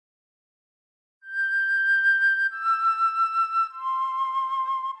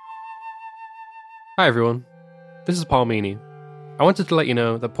Hi everyone, this is Paul Meany. I wanted to let you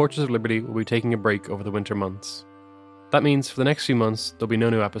know that Portraits of Liberty will be taking a break over the winter months. That means for the next few months there'll be no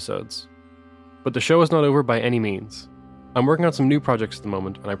new episodes. But the show is not over by any means. I'm working on some new projects at the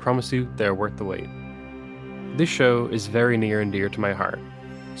moment and I promise you they are worth the wait. This show is very near and dear to my heart,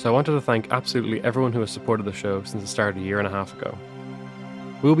 so I wanted to thank absolutely everyone who has supported the show since it started a year and a half ago.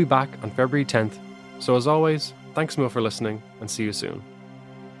 We'll be back on February 10th, so as always, thanks Mo for listening and see you soon.